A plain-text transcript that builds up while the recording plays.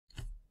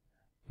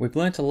We've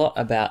learnt a lot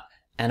about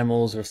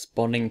animals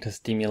responding to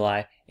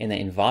stimuli in the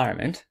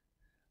environment,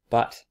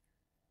 but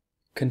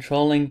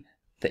controlling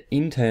the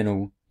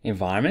internal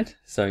environment,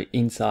 so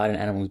inside an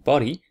animal's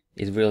body,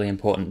 is really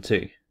important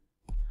too.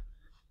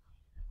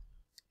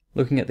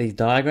 Looking at these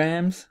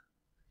diagrams,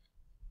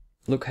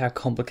 look how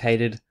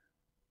complicated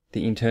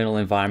the internal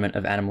environment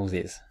of animals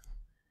is.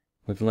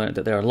 We've learnt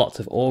that there are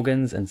lots of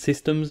organs and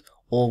systems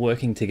all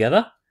working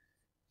together.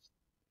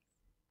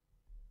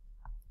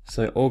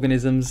 So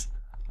organisms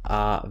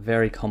are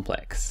very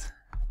complex.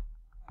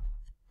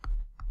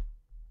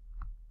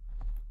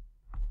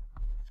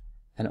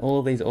 And all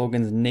of these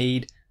organs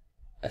need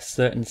a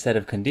certain set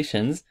of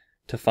conditions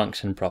to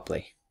function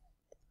properly.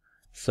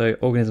 So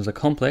organisms are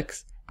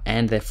complex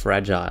and they're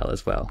fragile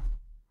as well.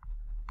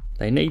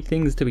 They need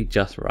things to be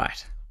just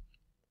right.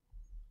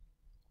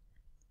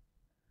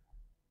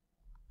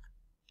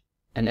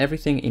 And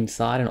everything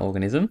inside an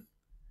organism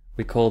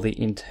we call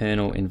the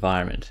internal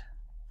environment.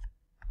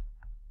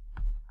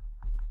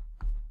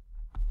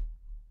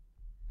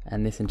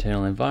 And this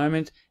internal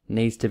environment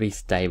needs to be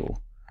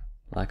stable,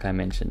 like I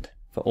mentioned,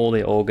 for all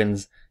the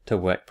organs to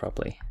work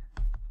properly.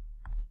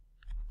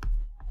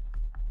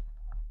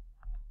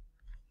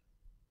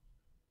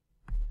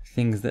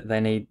 Things that they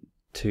need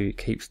to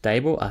keep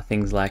stable are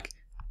things like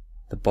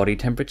the body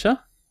temperature.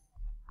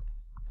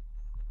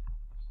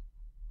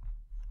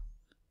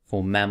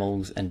 For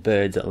mammals and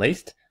birds at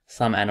least,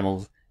 some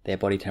animals, their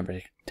body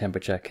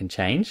temperature can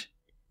change,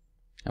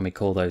 and we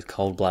call those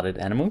cold-blooded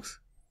animals.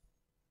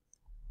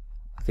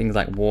 Things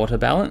like water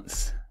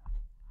balance.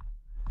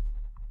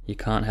 You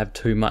can't have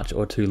too much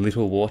or too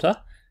little water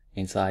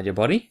inside your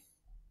body.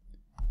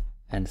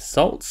 And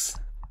salts.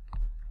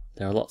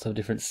 There are lots of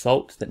different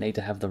salts that need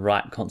to have the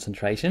right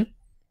concentration.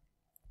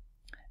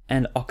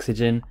 And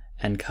oxygen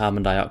and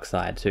carbon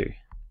dioxide too.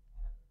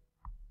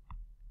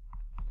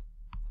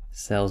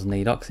 Cells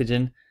need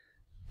oxygen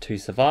to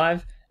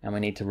survive, and we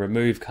need to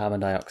remove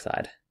carbon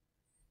dioxide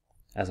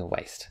as a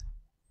waste.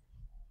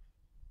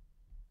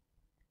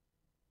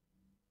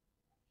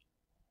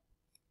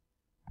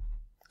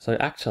 So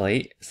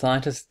actually,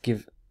 scientists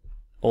give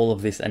all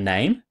of this a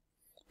name,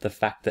 the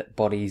fact that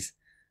bodies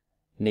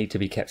need to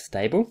be kept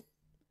stable,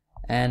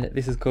 and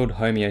this is called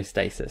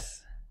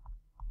homeostasis.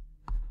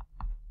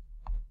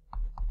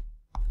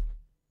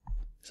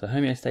 So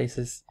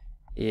homeostasis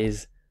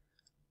is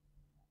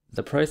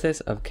the process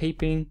of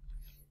keeping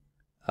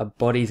a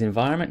body's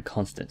environment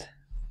constant.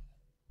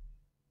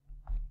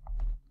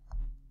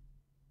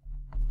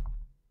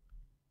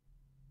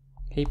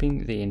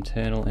 Keeping the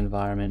internal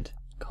environment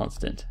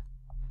constant.